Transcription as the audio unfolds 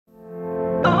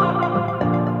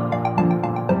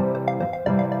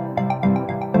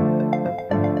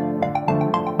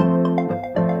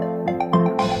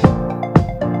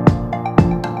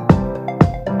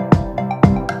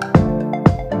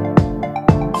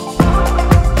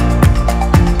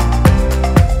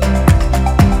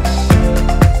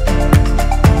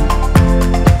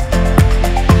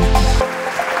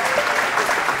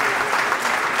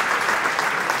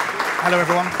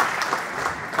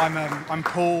I'm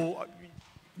Paul.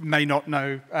 You may not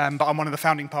know, but I'm one of the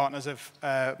founding partners of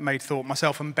Made Thought.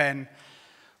 Myself and Ben,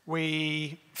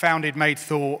 we founded Made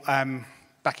Thought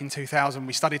back in 2000.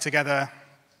 We studied together.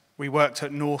 We worked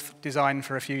at North Design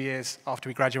for a few years after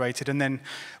we graduated, and then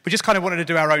we just kind of wanted to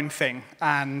do our own thing,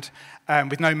 and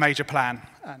with no major plan.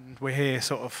 And we're here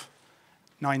sort of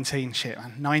 19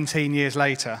 years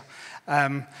later.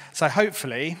 So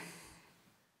hopefully,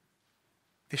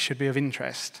 this should be of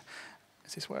interest.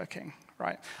 Is this working?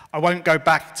 Right. I won't go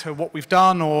back to what we've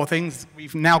done or things.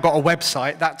 We've now got a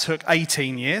website. That took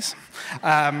 18 years.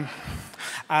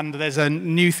 And there's a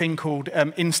new thing called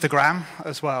Instagram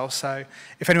as well. So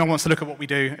if anyone wants to look at what we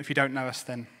do, if you don't know us,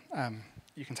 then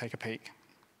you can take a peek.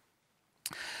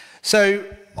 So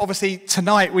obviously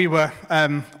tonight we were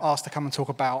asked to come and talk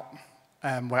about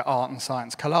where art and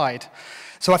science collide.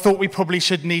 So I thought we probably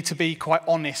should need to be quite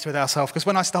honest with ourselves, because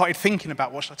when I started thinking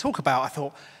about what should I talk about, I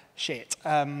thought, shit,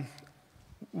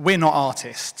 we're not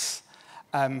artists,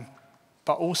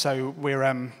 but also we're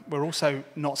also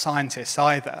not scientists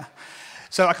either.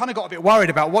 So I kind of got a bit worried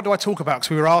about what do I talk about, because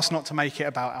we were asked not to make it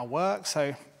about our work.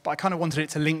 But I kind of wanted it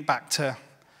to link back to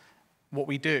what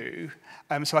we do.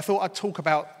 So I thought I'd talk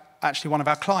about actually one of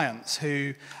our clients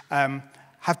who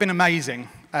have been amazing.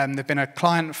 They've been a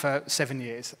client for 7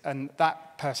 years, and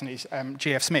that person is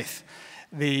GF Smith,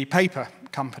 the paper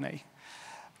company.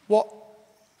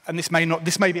 And this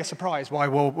may be a surprise. Why?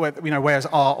 Well, where's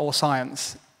art or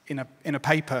science in a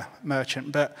paper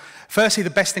merchant? But firstly,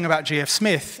 the best thing about GF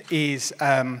Smith is,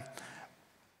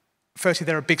 firstly,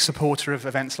 they're a big supporter of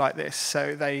events like this,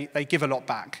 so they give a lot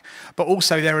back. But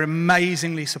also, they're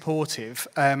amazingly supportive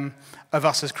of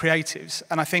us as creatives.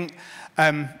 And I think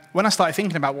when I started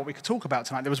thinking about what we could talk about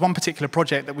tonight, there was one particular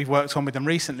project that we've worked on with them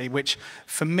recently, which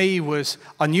for me was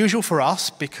unusual for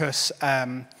us because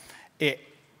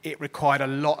it required a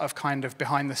lot of kind of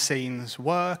behind-the-scenes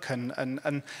work and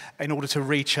in order to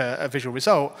reach a visual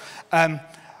result. But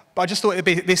I just thought it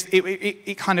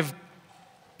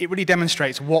really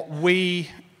demonstrates what we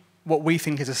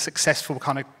think is a successful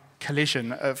kind of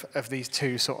collision of these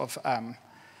two sort of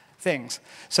things.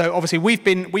 So obviously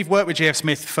we've worked with GF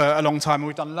Smith for a long time, and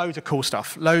we've done loads of cool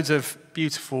stuff, loads of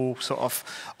beautiful sort of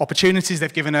opportunities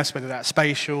they've given us, whether that's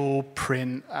spatial,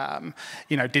 print,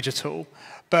 digital.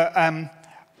 But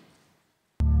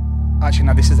actually,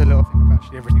 no, this is a little thing of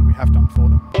actually everything we have done for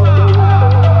them.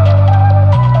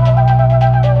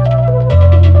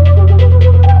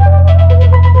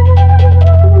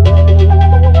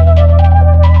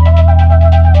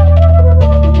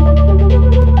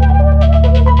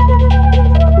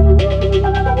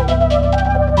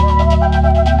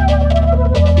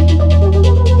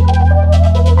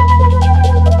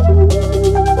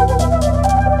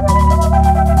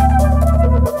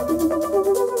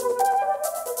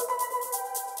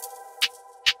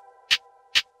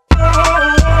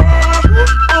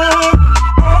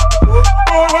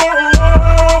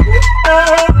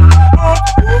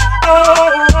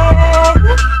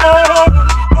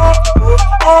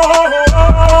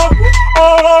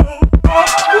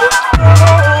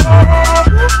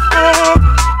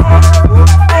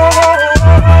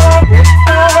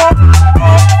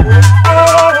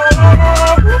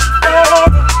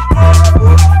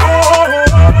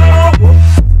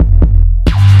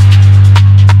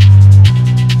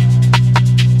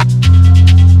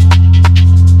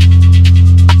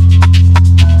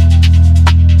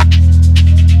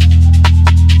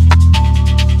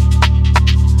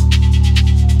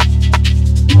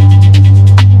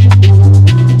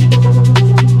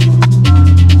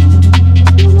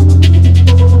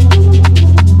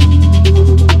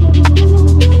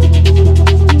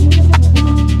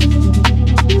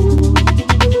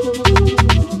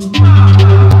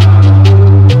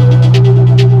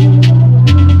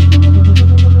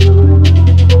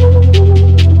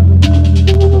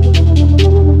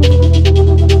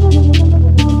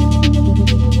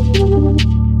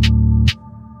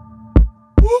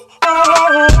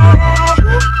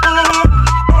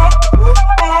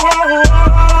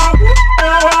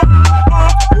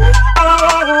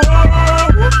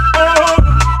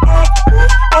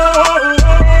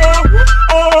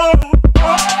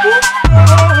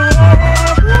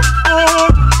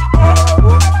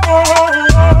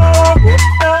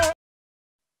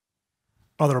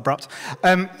 Rather abrupt.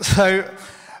 So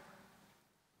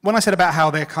when I said about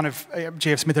how they're kind of,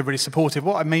 GF Smith are really supportive,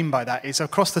 what I mean by that is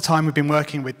across the time we've been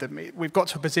working with them, we've got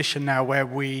to a position now where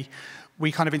we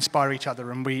kind of inspire each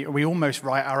other, and we almost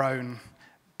write our own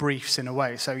briefs in a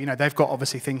way. So, they've got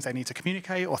obviously things they need to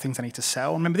communicate or things they need to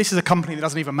sell. Remember, this is a company that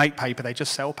doesn't even make paper, they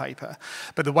just sell paper.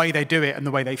 But the way they do it and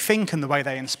the way they think and the way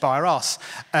they inspire us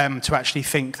to actually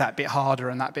think that bit harder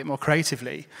and that bit more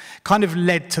creatively kind of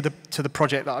led to the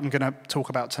project that I'm going to talk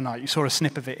about tonight. You saw a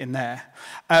snip of it in there.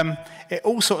 It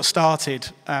all sort of started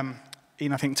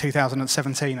in, I think,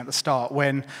 2017 at the start,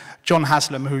 when John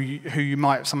Haslam,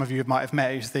 who some of you might have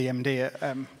met, who's the MD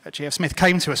at GF Smith,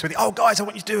 came to us with, "Oh, guys, I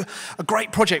want you to do a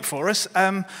great project for us.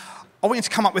 I want you to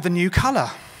come up with a new colour."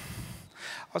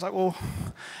 I was like, well,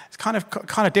 it's kind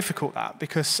of difficult, that,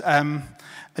 because a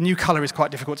new colour is quite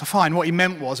difficult to find. What he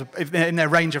meant was, in their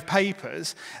range of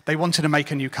papers, they wanted to make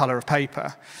a new colour of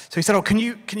paper. So he said, "Oh, can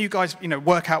you guys,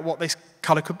 work out what this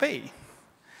colour could be?"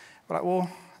 We're like, well,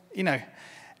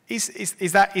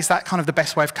 Is that kind of the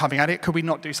best way of coming at it? Could we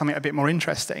not do something a bit more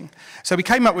interesting? So we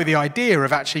came up with the idea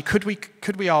of actually, could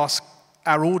we ask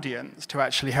our audience to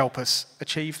actually help us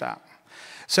achieve that?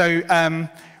 So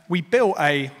we built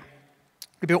a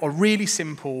really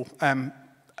simple,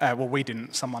 well, we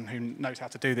didn't, someone who knows how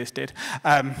to do this did.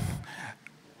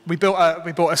 We built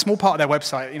a small part of their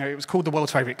website. It was called The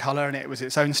World's Favourite Colour, and it was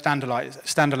its own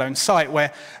standalone site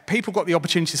where people got the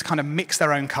opportunity to kind of mix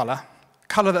their own colour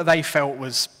that they felt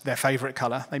was their favourite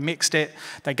colour. They mixed it,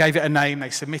 they gave it a name, they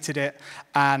submitted it,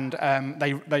 and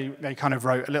they kind of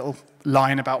wrote a little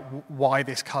line about why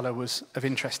this colour was of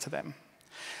interest to them.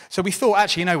 So we thought,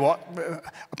 actually, what?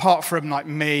 Apart from like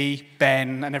me,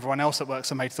 Ben, and everyone else that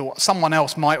works at Made, thought someone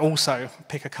else might also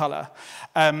pick a colour.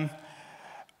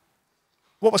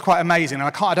 What was quite amazing,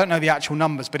 and I don't know the actual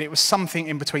numbers, but it was something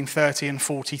in between 30 and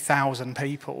 40,000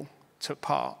 people took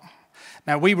part.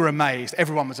 Now, we were amazed,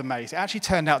 everyone was amazed. It actually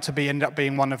turned out to end up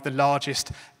being one of the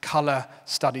largest colour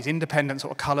studies, independent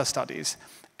sort of colour studies,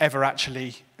 ever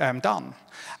actually done.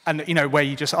 And, where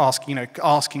you just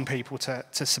asking people to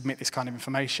submit this kind of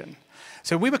information.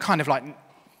 So we were kind of like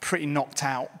pretty knocked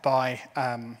out by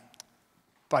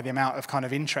the amount of kind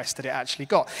of interest that it actually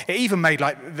got. It even made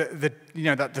like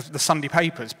the Sunday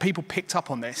papers. People picked up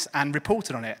on this and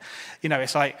reported on it.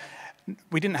 It's like,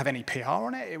 we didn't have any PR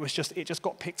on it. It just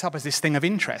got picked up as this thing of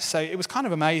interest. So it was kind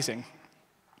of amazing.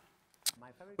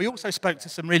 We also spoke to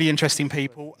some really interesting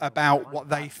people about what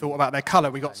they thought about their colour.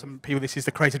 We got some people. This is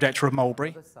the creative director of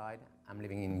Mulberry. I'm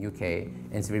living in UK,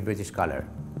 and it's a very British colour.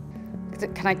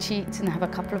 Can I cheat and have a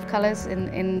couple of colours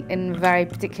in very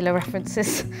particular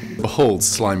references? Behold,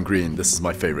 slime green. This is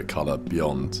my favourite colour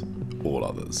beyond all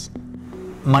others.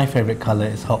 My favourite colour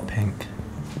is hot pink.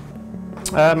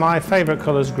 My favourite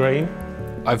colour is green.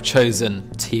 I've chosen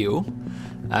teal,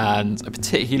 and I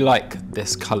particularly like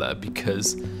this colour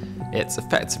because it's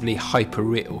effectively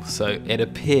hyper-real, so it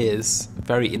appears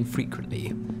very infrequently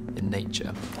in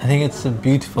nature. I think it's a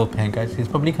beautiful pink, actually. It's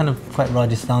probably kind of quite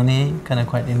Rajasthani, kind of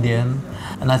quite Indian.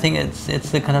 And I think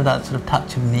it's the kind of that sort of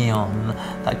touch of neon,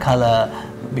 that colour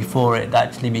before it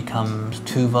actually becomes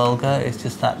too vulgar. It's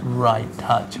just that right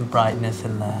touch of brightness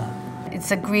in there.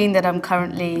 It's a green that I'm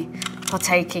currently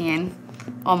partaking in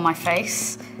on my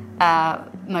face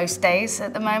most days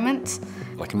at the moment.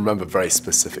 I can remember very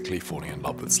specifically falling in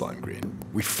love with slime green.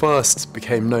 We first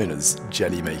became known as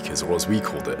jelly makers, or as we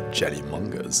called it, jelly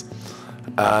mongers.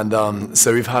 And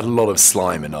so we've had a lot of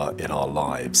slime in our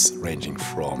lives, ranging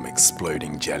from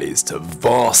exploding jellies to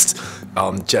vast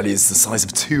jellies the size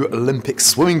of 2 Olympic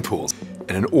swimming pools.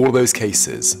 And in all those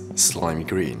cases, slimy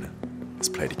green has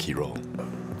played a key role.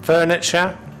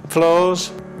 Furniture,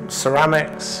 floors,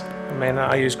 ceramics. I mean,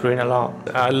 I use green a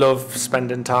lot. I love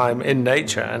spending time in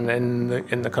nature and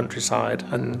in the countryside,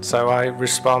 and so I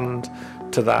respond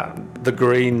to that, the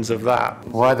greens of that.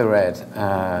 Why the red?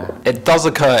 It does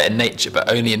occur in nature,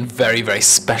 but only in very, very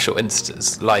special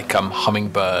instances, like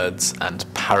hummingbirds and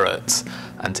parrots,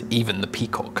 and even the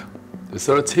peacock. Is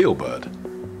there a teal bird?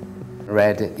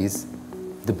 Red is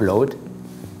the blood,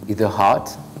 is the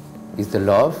heart, is the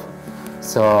love.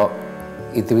 So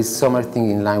there is something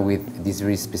in line with this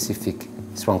very specific,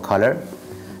 strong color,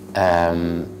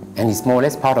 and it's more or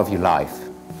less part of your life.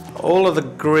 All of the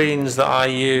greens that I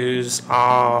use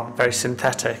are very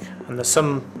synthetic, and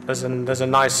there's a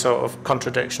nice sort of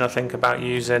contradiction, I think, about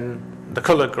using the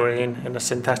colour green in a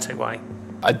synthetic way.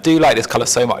 I do like this colour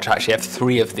so much. I actually have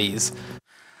 3 of these.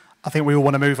 I think we all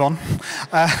want to move on.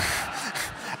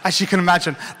 As you can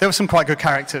imagine, there were some quite good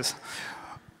characters.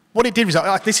 What it did was,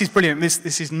 this is brilliant.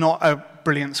 This is not a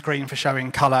brilliant screen for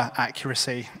showing colour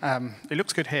accuracy. It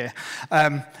looks good here.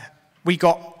 We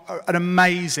got an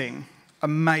amazing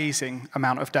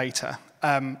amount of data,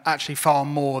 actually far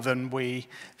more than we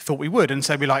thought we would. And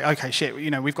so we're like, okay, shit,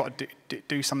 we've got to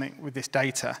do something with this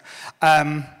data.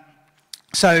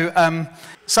 So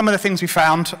some of the things we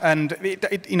found, and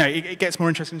it gets more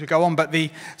interesting as we go on, but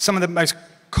some of the most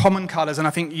common colours, and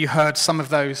I think you heard some of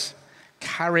those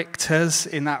characters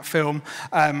in that film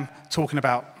talking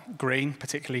about green,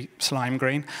 particularly slime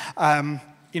green.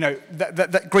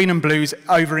 That green and blues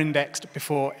over-indexed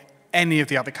before any of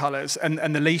the other colours,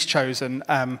 and the least chosen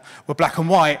were black and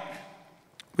white.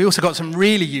 We also got some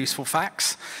really useful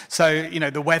facts. So,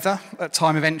 the weather at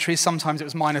time of entry, sometimes it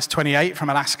was minus 28 from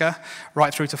Alaska,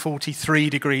 right through to 43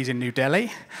 degrees in New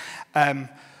Delhi.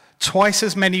 Twice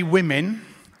as many women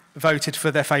voted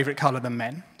for their favourite colour than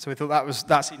men. So we thought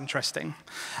that's interesting.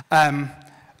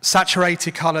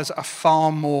 Saturated colours are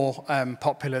far more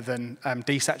popular than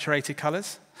desaturated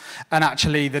colours. And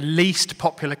actually, the least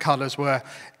popular colours were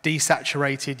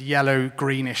desaturated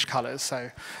yellow-greenish colours. So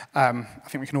I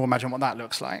think we can all imagine what that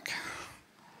looks like.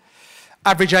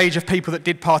 Average age of people that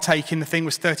did partake in the thing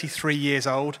was 33 years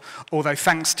old, although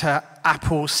thanks to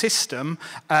Apple's system,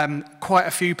 quite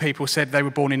a few people said they were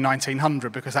born in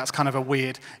 1900, because that's kind of a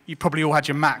weird, you probably all had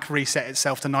your Mac reset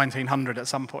itself to 1900 at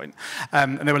some point,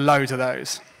 and there were loads of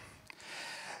those.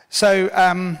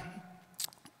 So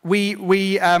we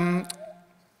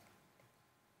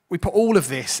put all of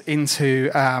this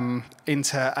into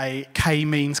a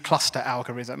k-means cluster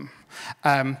algorithm,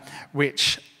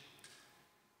 which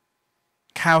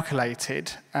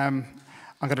calculated. I'm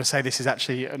going to say this is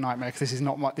actually a nightmare, because this is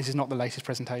not the latest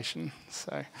presentation.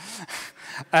 So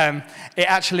it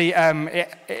actually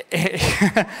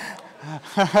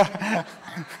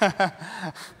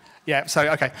yeah. So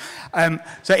okay.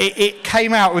 So it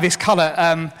came out with this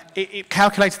color. It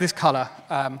calculated this color,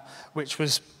 which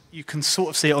was, you can sort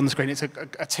of see it on the screen. It's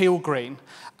a teal green,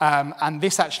 and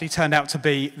this actually turned out to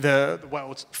be the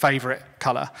world's favourite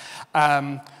colour.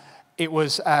 It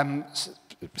was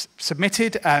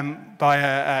submitted by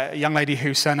a young lady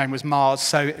whose surname was Mars.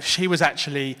 So she was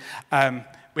actually,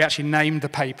 we actually named the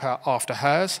paper after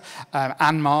hers,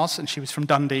 Anne Mars, and she was from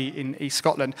Dundee in East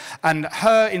Scotland. And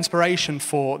her inspiration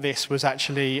for this was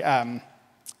actually,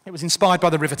 it was inspired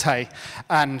by the River Tay,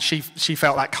 and she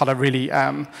felt that colour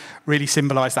really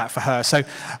symbolised that for her. So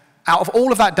out of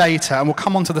all of that data, and we'll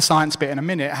come on to the science bit in a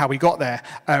minute, how we got there,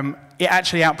 it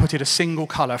actually outputted a single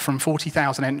colour from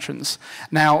 40,000 entrants.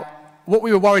 Now, what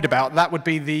we were worried about, that would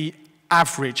be the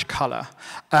average colour.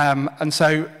 And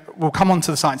so we'll come on to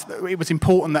the science. It was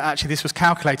important that actually this was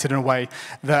calculated in a way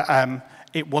that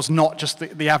it was not just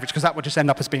the average, because that would just end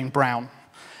up as being brown.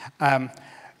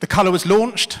 The colour was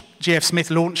launched. G.F. Smith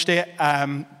launched it,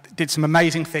 did some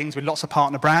amazing things with lots of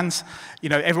partner brands.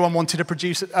 Everyone wanted to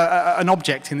produce an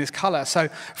object in this colour. So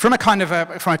from a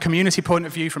community point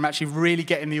of view, from actually really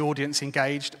getting the audience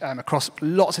engaged across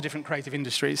lots of different creative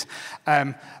industries,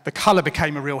 the colour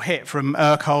became a real hit. From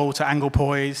Urkel to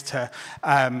Anglepoise to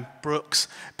Brooks,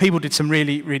 people did some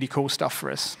really, really cool stuff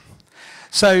for us.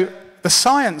 So the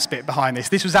science bit behind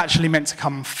this was actually meant to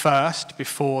come first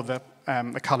before the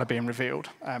colour being revealed.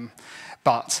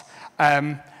 But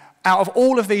out of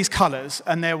all of these colours,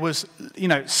 and there was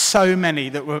so many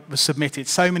that were submitted,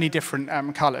 so many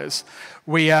different colours,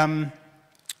 we had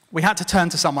to turn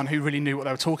to someone who really knew what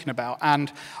they were talking about.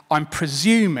 And I'm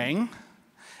presuming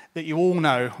that you all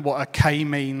know what a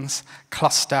k-means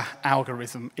cluster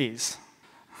algorithm is.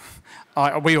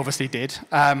 We obviously did.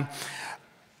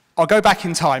 I'll go back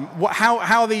in time.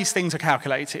 How these things are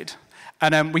calculated.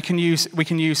 And we can use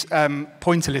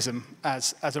pointillism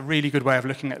as a really good way of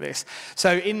looking at this.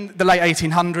 So in the late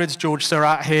 1800s, George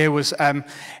Seurat here was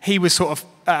sort of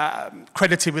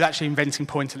credited with actually inventing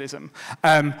pointillism,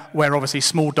 where obviously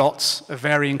small dots of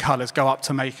varying colours go up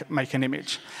to make an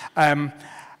image.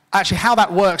 Actually, how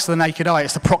that works to the naked eye,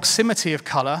 it's the proximity of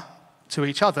colour to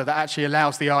each other that actually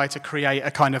allows the eye to create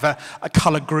a kind of a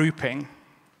colour grouping.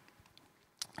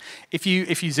 If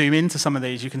you zoom into some of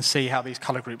these, you can see how these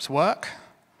colour groups work.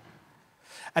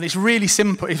 And it's really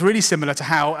simple. It's really similar to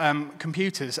how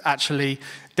computers actually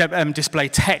display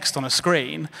text on a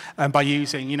screen by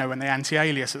using, when they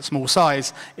anti-alias at small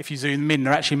size. If you zoom them in,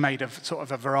 they're actually made of sort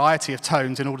of a variety of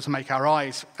tones in order to make our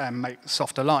eyes make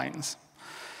softer lines.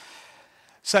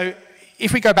 So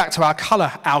if we go back to our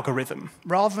colour algorithm,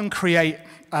 rather than create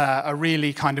a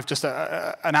really kind of just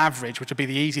an average, which would be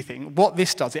the easy thing, what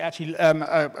this does, it actually,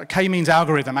 a k-means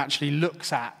algorithm actually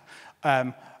looks at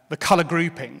the colour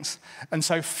groupings. And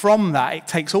so from that, it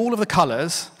takes all of the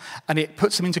colours and it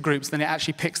puts them into groups, then it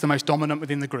actually picks the most dominant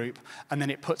within the group, and then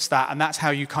it puts that, and that's how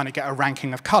you kind of get a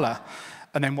ranking of colour.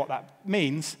 And then what that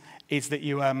means is that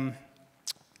you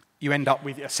end up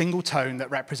with a single tone that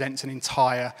represents an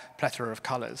entire plethora of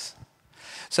colours.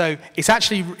 So it's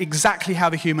actually exactly how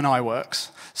the human eye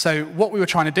works. So what we were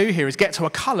trying to do here is get to a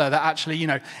colour that actually, you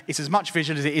know, is as much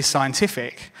visual as it is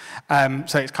scientific.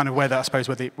 So it's kind of where I suppose,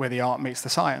 where the art meets the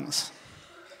science.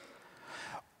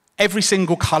 Every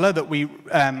single colour that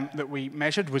we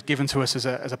measured was given to us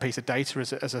as a piece of data,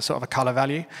 as a sort of a colour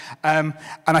value. And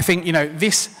I think, you know,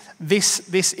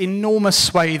 this enormous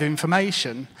swathe of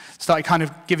information started kind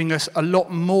of giving us a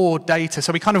lot more data.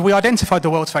 So we identified the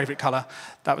world's favourite colour.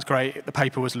 That was great. The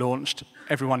paper was launched.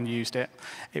 Everyone used it.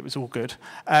 It was all good.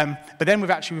 But then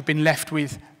we've been left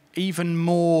with even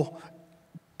more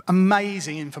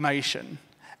amazing information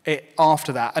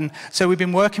after that. And so we've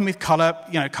been working with colour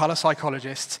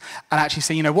psychologists and actually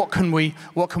see, you know, what can we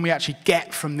actually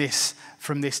get from this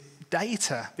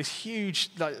data, this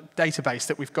huge database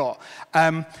that we've got.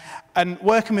 And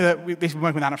working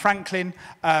with Anna Franklin,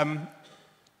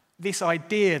 this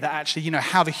idea that actually, you know,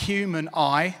 how the human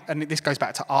eye, and this goes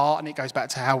back to art and it goes back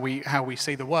to how we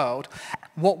see the world,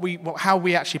 how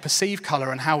we actually perceive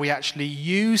colour and how we actually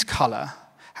use colour,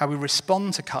 how we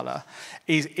respond to colour,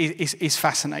 is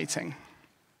fascinating.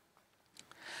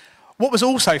 What was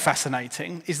also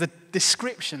fascinating is the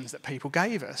descriptions that people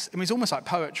gave us. I mean, it's almost like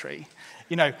poetry.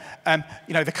 You know,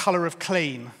 the colour of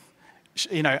clean,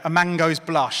 you know, a mango's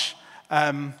blush,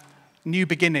 new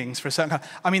beginnings for a certain colour.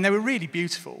 I mean, they were really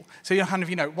beautiful. So you're kind of,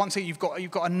 you know, once you've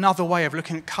got another way of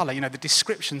looking at colour. You know, the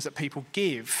descriptions that people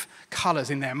give colours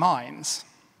in their minds.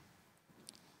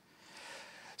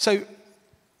 So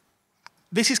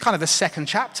this is kind of the second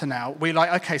chapter now. We're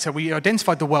like, okay, so we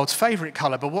identified the world's favourite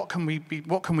colour, but what can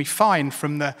we find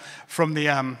from the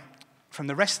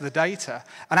rest of the data?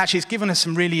 And actually, it's given us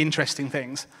some really interesting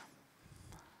things.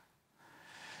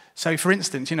 So, for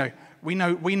instance, you know, we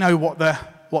know what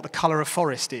the colour of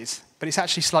forest is, but it's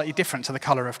actually slightly different to the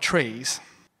colour of trees.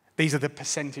 These are the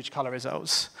percentage colour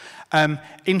results.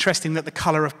 Interesting that the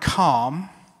colour of calm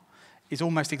is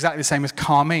almost exactly the same as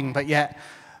calming, but yet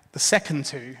the second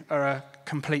two are a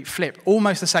complete flip.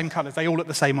 Almost the same colours. They all look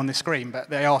the same on the screen, but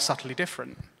they are subtly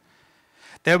different.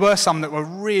 There were some that were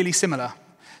really similar.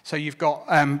 So you've got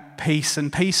peace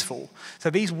and peaceful. So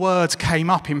these words came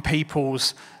up in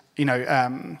people's, you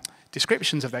know,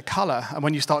 descriptions of their colour. And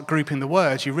when you start grouping the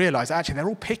words, you realise actually they're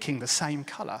all picking the same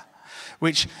colour,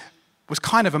 which was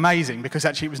kind of amazing because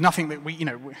actually it was nothing that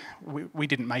we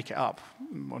didn't make it up.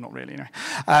 Well, not really, anyway.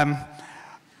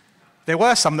 There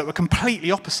were some that were completely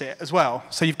opposite as well.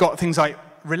 So you've got things like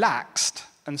relaxed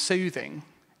and soothing.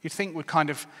 You'd think would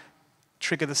kind of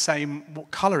trigger the same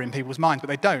colour in people's minds, but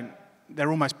they don't.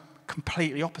 They're almost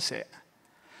completely opposite.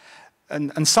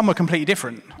 And some were completely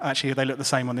different. Actually, they look the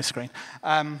same on this screen.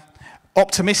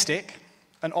 Optimistic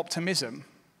and optimism,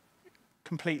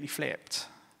 completely flipped.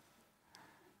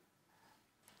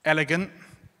 Elegant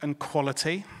and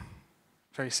quality,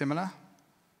 very similar.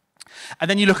 And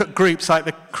then you look at groups like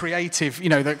the creative, you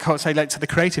know, that say like to the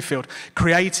creative field.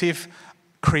 Creative,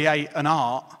 create, and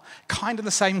art, kind of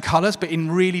the same colours, but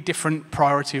in really different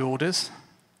priority orders.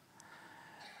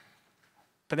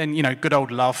 But then, you know, good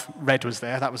old love, red was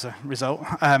there. That was a result.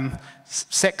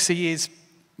 Sexy is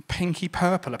pinky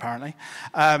purple, apparently.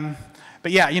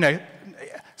 But yeah, you know,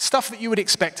 stuff that you would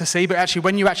expect to see, but actually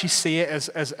when you actually see it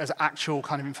as actual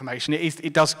kind of information,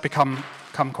 it does become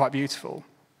quite beautiful.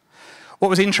 What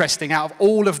was interesting, out of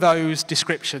all of those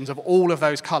descriptions of all of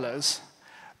those colours,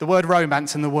 the word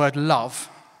romance and the word love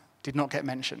did not get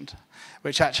mentioned,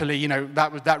 which actually, you know,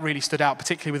 that really stood out,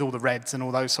 particularly with all the reds and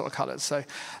all those sort of colours. So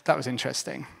that was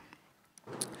interesting.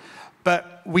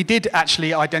 But we did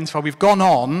actually identify, we've gone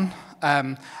on,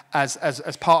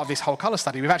 as part of this whole colour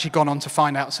study, we've actually gone on to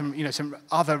find out some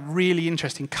other really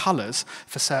interesting colours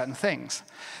for certain things.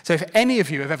 So if any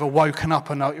of you have ever woken up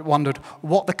and wondered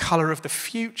what the colour of the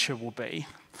future will be,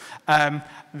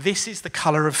 this is the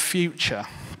colour of future.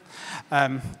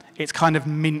 It's kind of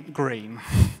mint green.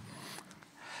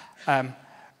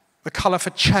 The colour for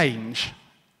change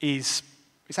it's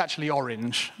actually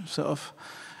orange, sort of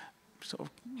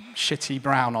shitty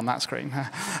brown on that screen.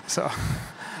 It's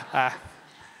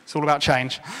all about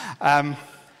change.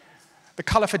 The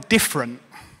colour for different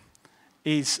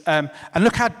is, and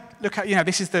look how you know,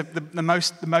 this is the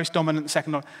most dominant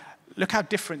second. Look how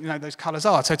different, you know, those colours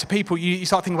are. So to people, you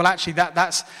start thinking, well, actually,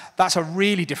 that's a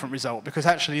really different result because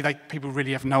actually people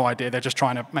really have no idea. They're just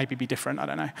trying to maybe be different. I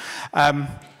don't know.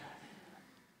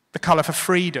 The colour for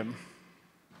freedom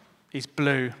is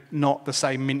blue, not the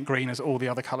same mint green as all the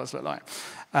other colours look like.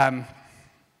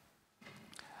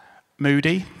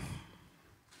 Moody,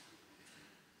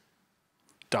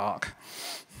 dark.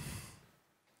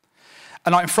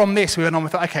 And from this, we went on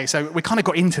with, okay, so we kind of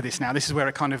got into this now. This is where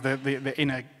it kind of the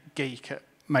inner geek at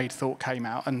made thought came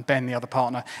out, and Ben, the other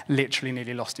partner, literally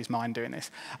nearly lost his mind doing this.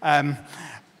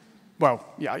 Well,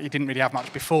 yeah, he didn't really have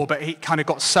much before, but he kind of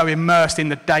got so immersed in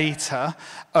the data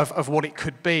of what it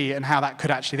could be and how that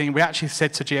could actually think. We actually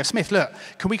said to GF Smith, look,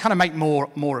 can we kind of make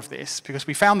more of this? Because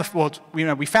we found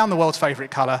we found the world's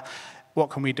favorite color. What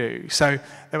can we do? So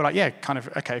they were like, yeah, kind of,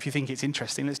 okay, if you think it's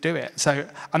interesting, let's do it. So,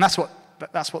 and that's what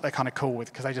they're kind of cool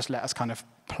with, because they just let us kind of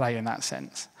play in that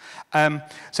sense.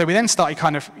 So we then started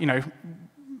kind of,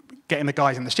 getting the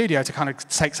guys in the studio to kind of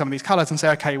take some of these colors and say,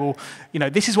 okay, well,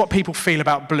 this is what people feel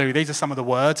about blue. These are some of the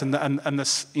words, and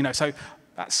so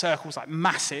that circle's like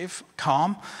massive,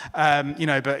 calm,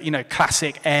 but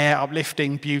classic, air,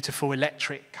 uplifting, beautiful,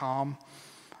 electric, calm.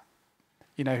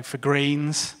 For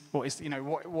greens, what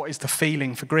is the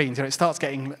feeling for greens? It starts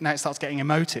getting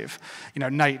emotive.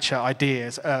 Nature,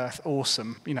 ideas, earth,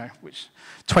 awesome. Which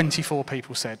 24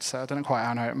 people said. So I don't know quite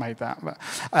how it made that, but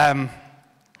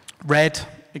red.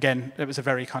 Again, it was a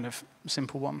very kind of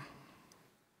simple one.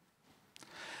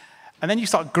 And then you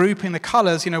start grouping the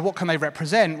colors, what can they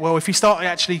represent? Well, if you start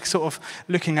actually sort of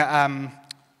looking at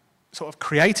sort of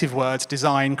creative words,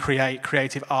 design, create,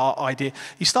 creative art, idea,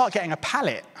 you start getting a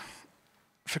palette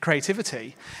for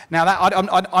creativity. Now,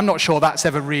 I'm not sure that's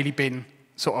ever really been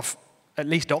sort of at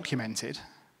least documented.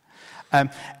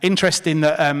 Interesting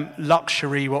that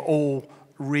luxury were all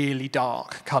really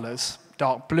dark colors.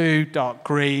 Dark blue, dark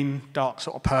green, dark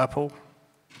sort of purple.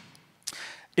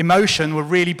 Emotion were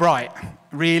really bright,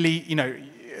 really,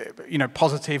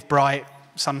 positive, bright,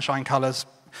 sunshine colors,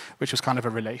 which was kind of a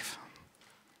relief.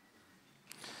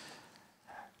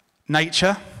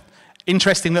 Nature,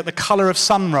 interesting that the color of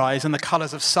sunrise and the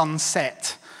colors of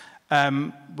sunset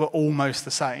were almost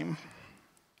the same.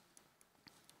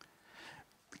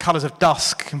 The colors of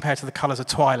dusk compared to the colors of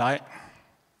twilight.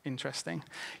 Interesting.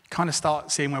 You kind of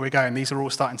start seeing where we're going. These are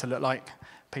all starting to look like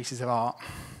pieces of art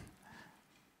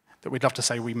that we'd love to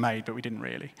say we made, but we didn't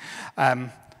really.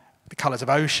 The colours of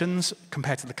oceans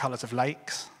compared to the colours of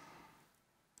lakes.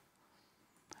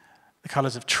 The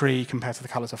colours of tree compared to the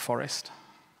colours of forest.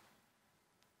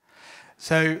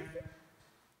 So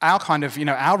our kind of,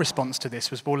 our response to this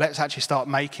was, well, let's actually start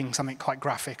making something quite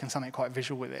graphic and something quite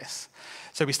visual with this.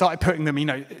 So we started putting them,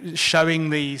 showing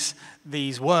these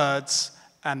words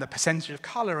and the percentage of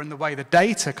colour and the way the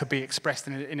data could be expressed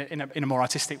in a more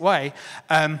artistic way.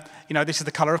 This is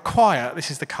the colour of quiet, this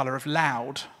is the colour of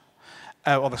loud,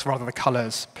 or rather the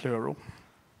colours, plural.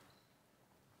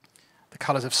 The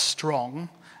colours of strong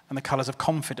and the colours of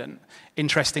confident.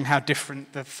 Interesting how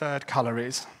different the third colour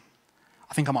is.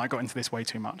 I think I might have got into this way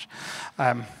too much.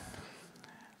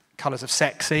 Colours of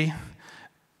sexy,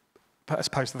 as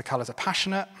opposed to the colours of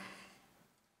passionate.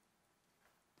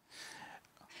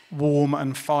 Warm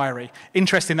and fiery.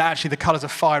 Interesting that actually the colours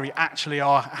of fiery actually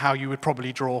are how you would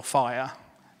probably draw fire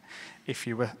if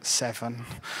you were 7.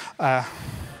 So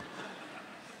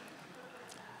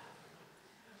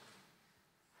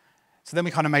then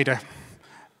we kind of made a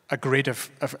grid of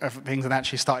things and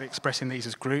actually started expressing these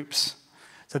as groups.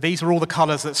 So these were all the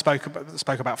colours that spoke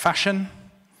about fashion,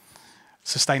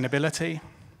 sustainability,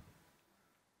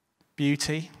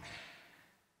 beauty,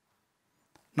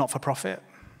 not-for-profit.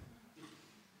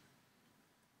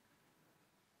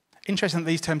 Interesting that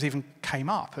these terms even came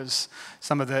up as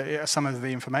some of the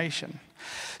information.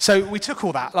 So we took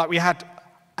all that, like we had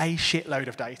a shitload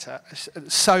of data,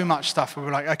 so much stuff. We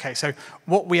were like, okay, so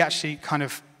what we actually kind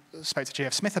of spoke to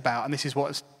GF Smith about, and this is what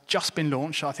has just been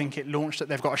launched. I think it launched,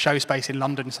 they've got a show space in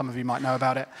London. Some of you might know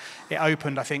about it. It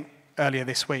opened, I think, earlier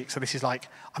this week. So this is like,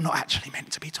 I'm not actually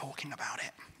meant to be talking about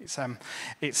it.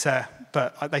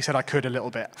 But they said I could a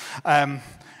little bit.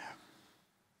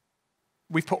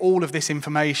 We've put all of this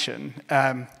information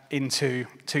into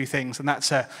 2 things, and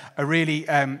that's a really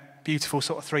beautiful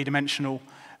sort of 3-dimensional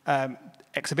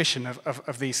exhibition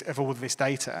of all of this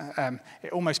data.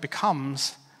 It almost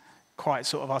becomes quite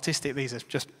sort of artistic. These are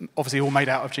just obviously all made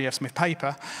out of GF Smith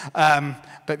paper,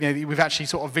 but we've actually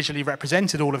sort of visually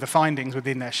represented all of the findings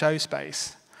within their show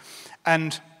space.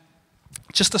 And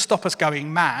just to stop us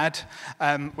going mad,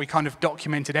 we kind of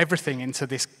documented everything into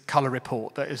this colour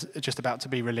report that is just about to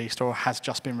be released or has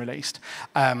just been released.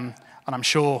 And I'm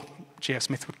sure GF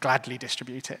Smith would gladly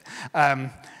distribute it.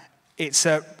 It's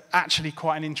actually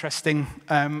quite an interesting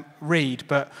read,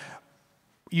 but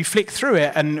you flick through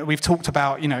it, and we've talked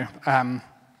about, everything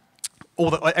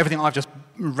I've just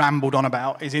rambled on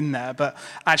about is in there, but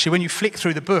actually when you flick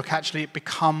through the book, actually it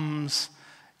becomes,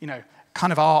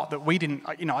 kind of art that we didn't,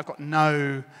 I've got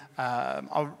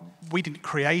we didn't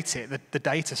create it, the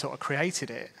data sort of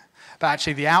created it, but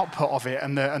actually the output of it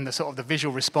and the sort of the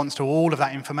visual response to all of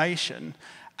that information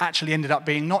actually ended up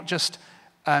being not just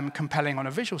compelling on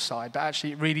a visual side, but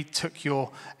actually it really took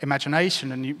your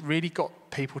imagination and you really got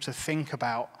people to think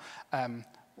about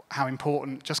how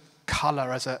important just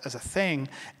colour as a thing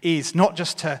is, not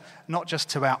just to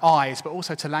our eyes, but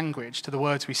also to language, to the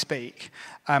words we speak.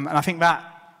 And I think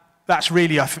that's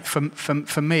really,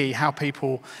 for me, how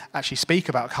people actually speak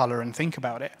about colour and think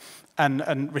about it,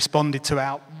 and responded to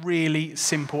our really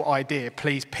simple idea,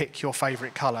 please pick your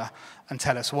favourite colour and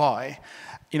tell us why.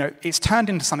 You know, it's turned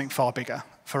into something far bigger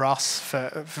for us,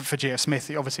 for G.F. Smith,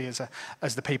 obviously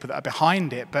as the people that are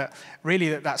behind it, but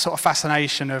really that sort of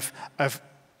fascination of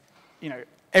you know,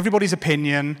 everybody's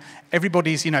opinion,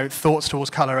 everybody's, you know, thoughts towards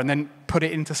colour, and then put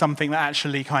it into something that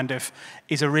actually kind of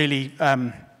is a really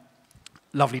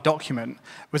lovely document,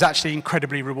 was actually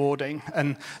incredibly rewarding.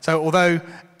 And so although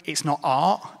it's not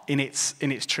art in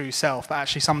its true self, but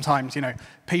actually sometimes, you know,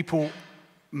 people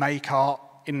make art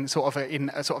in sort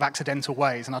of accidental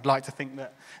ways, and I'd like to think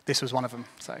that this was one of them.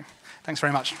 So thanks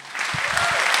very much.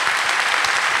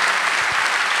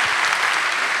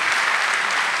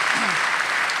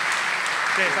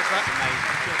 Cheers, thanks for that.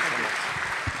 Amazing. Cheers,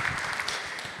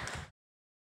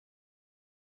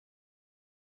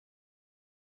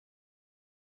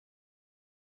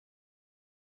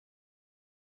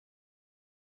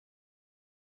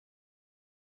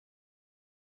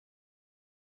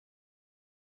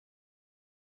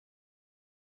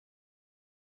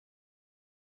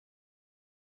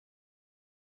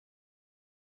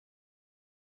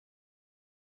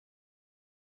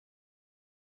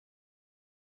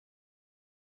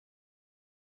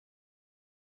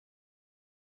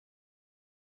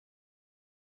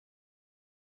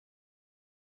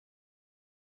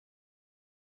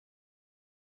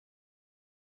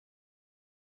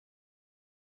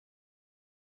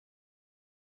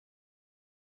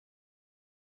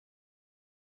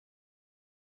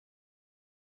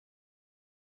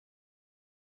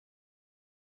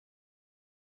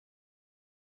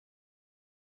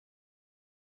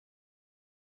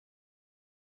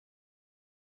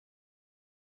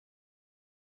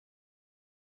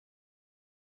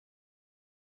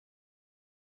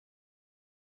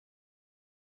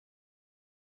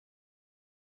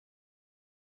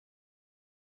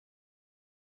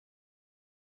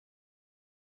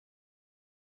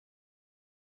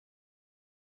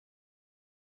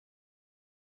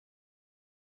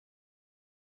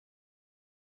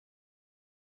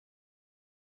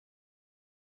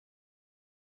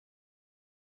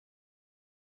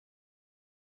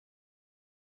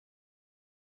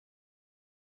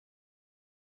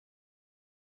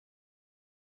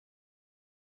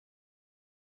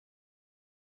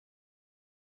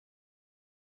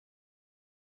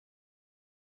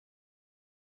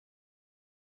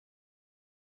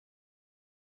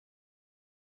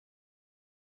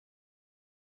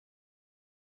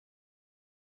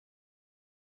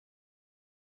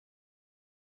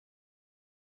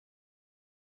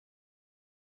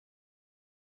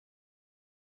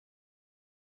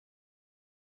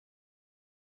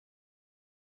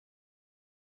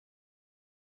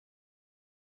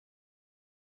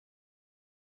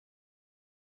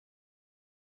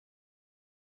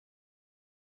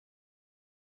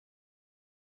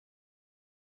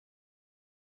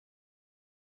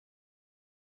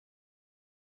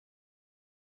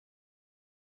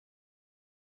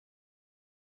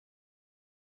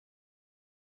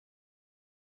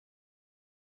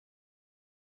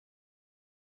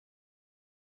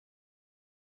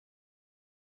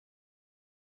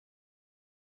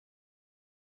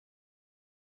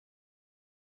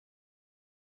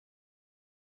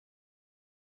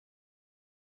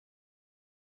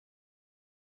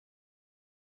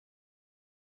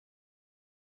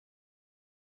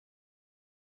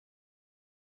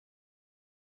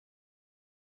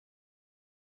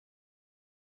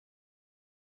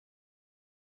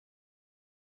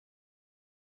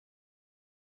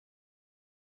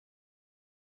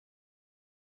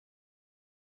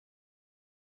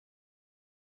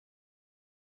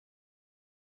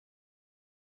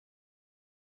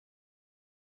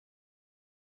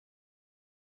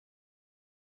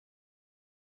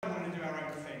 We want to do our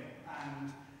own thing,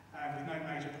 and with no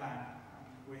major plan.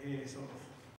 We're here sort of